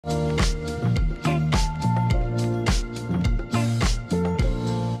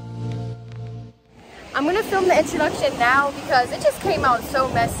I'm gonna film the introduction now because it just came out so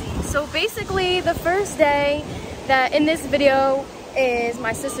messy. So basically the first day that in this video is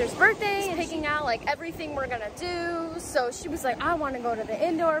my sister's birthday, picking out like everything we're gonna do. So she was like, I want to go to the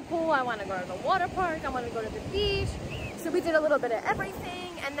indoor pool, I want to go to the water park, I want to go to the beach. So we did a little bit of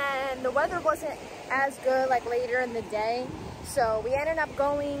everything, and then the weather wasn't as good like later in the day. So we ended up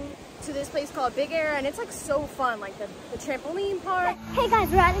going to this place called Big Air, and it's like so fun, like the trampoline park. Hey guys,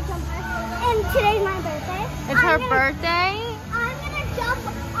 we're at a jumper, and today's my birthday. It's her birthday? I'm gonna jump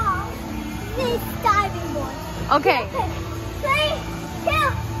off this diving board. Okay. 3, 2, 1.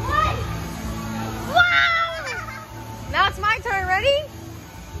 Wow! Now it's my turn. Ready?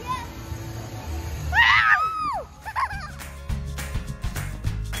 Yeah.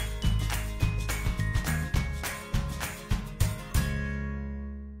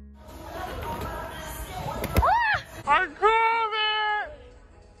 I got it!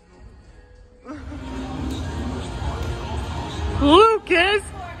 Lucas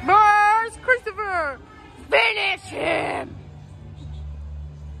vs. Christopher! Finish him!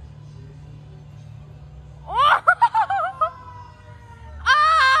 Oh!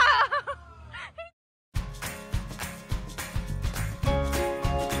 Ah!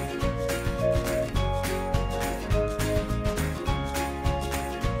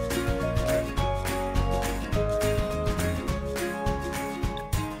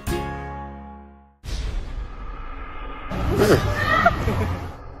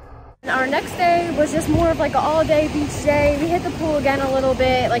 Our next day was just more of like an all-day beach day. We hit the pool again a little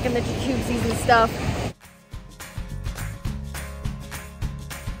bit, like in the jacuzzis and stuff.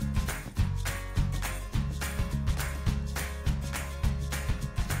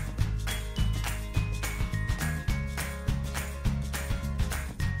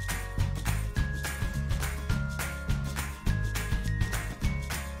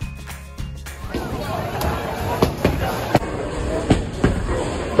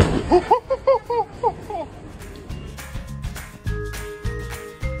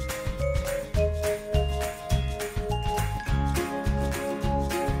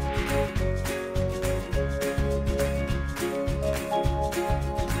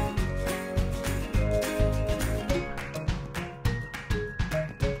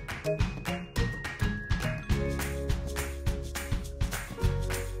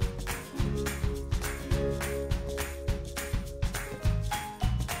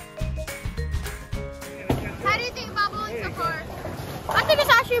 I think it's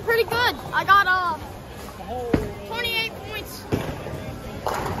actually pretty good. I got 28 points.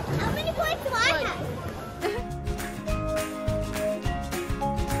 How many points do I have?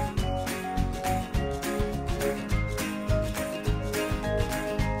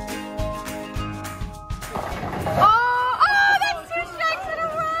 Oh, that's 2 strikes in a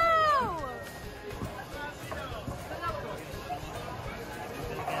row.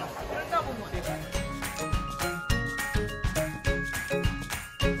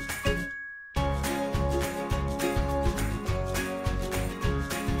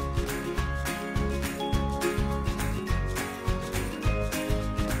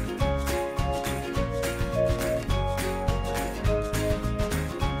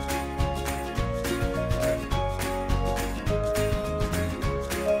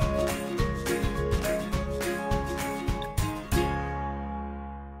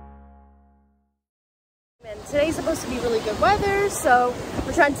 Today's supposed to be really good weather, so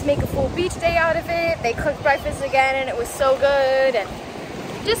we're trying to make a full beach day out of it. They cooked breakfast again and it was so good, and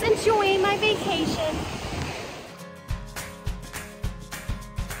just enjoying my vacation.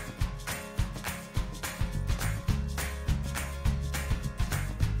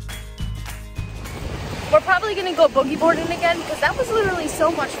 We're probably gonna go boogie boarding again because that was literally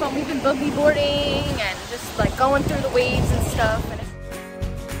so much fun. We've been boogie boarding and just like going through the waves and stuff. And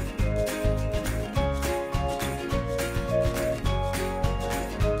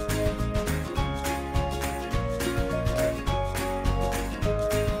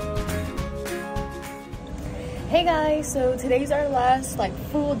hey guys, so today's our last like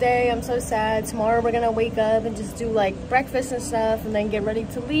full day. I'm so sad. Tomorrow we're gonna wake up and just do like breakfast and stuff and then get ready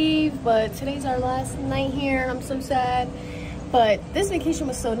to leave, but today's our last night here and I'm so sad. But this vacation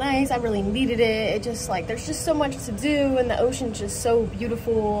was so nice. I really needed it. It just like there's just so much to do and the ocean's just so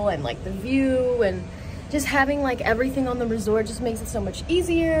beautiful, and like the view and just having like everything on the resort just makes it so much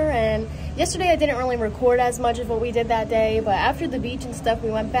easier. And yesterday I didn't really record as much of what we did that day, but after the beach and stuff, we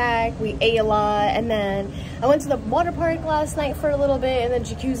went back, we ate a lot, and then I went to the water park last night for a little bit, and then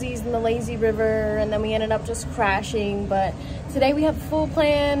jacuzzis in the lazy river, and then we ended up just crashing. But today we have a full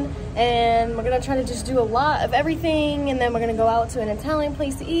plan, and we're gonna try to just do a lot of everything, and then we're gonna go out to an Italian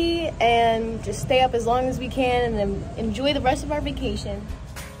place to eat and just stay up as long as we can and then enjoy the rest of our vacation.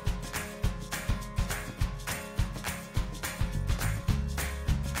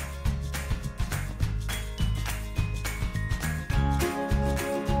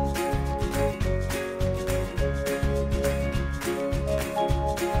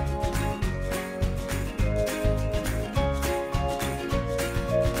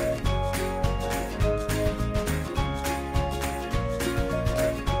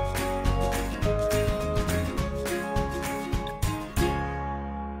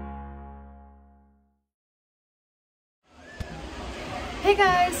 Hey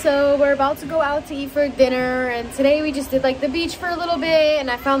guys, so we're about to go out to eat for dinner, and today we just did like the beach for a little bit,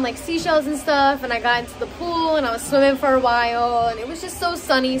 and I found like seashells and stuff, and I got into the pool and I was swimming for a while, and it was just so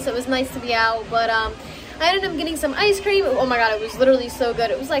sunny, so it was nice to be out. But I ended up getting some ice cream. Oh my god, it was literally so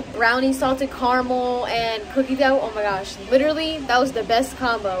good. It was like brownie, salted caramel, and cookie dough. Oh my gosh, literally that was the best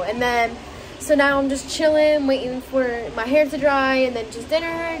combo. And then so now I'm just chilling, waiting for my hair to dry, and then just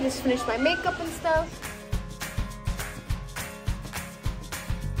dinner, just finish my makeup and stuff.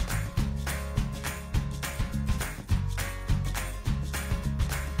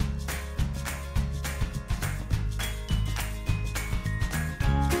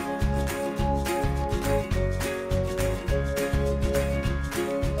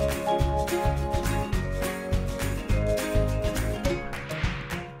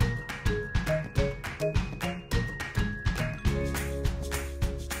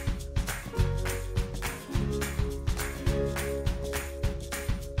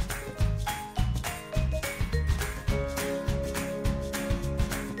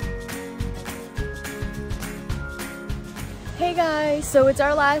 Hey guys, so it's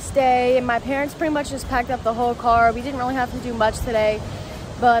our last day, and my parents pretty much just packed up the whole car. We didn't really have to do much today,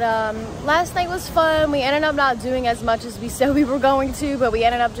 but last night was fun. We ended up not doing as much as we said we were going to, but we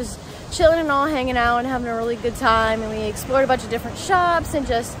ended up just chilling and all hanging out and having a really good time, and we explored a bunch of different shops and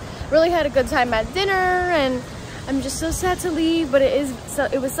just really had a good time at dinner. And I'm just so sad to leave, but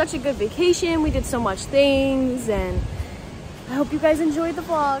it was such a good vacation. We did so much things, and I hope you guys enjoyed the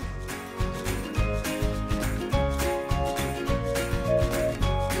vlog.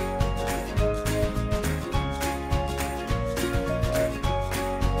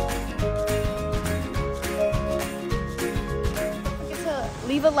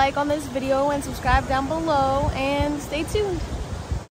 Leave a like on this video and subscribe down below, and stay tuned.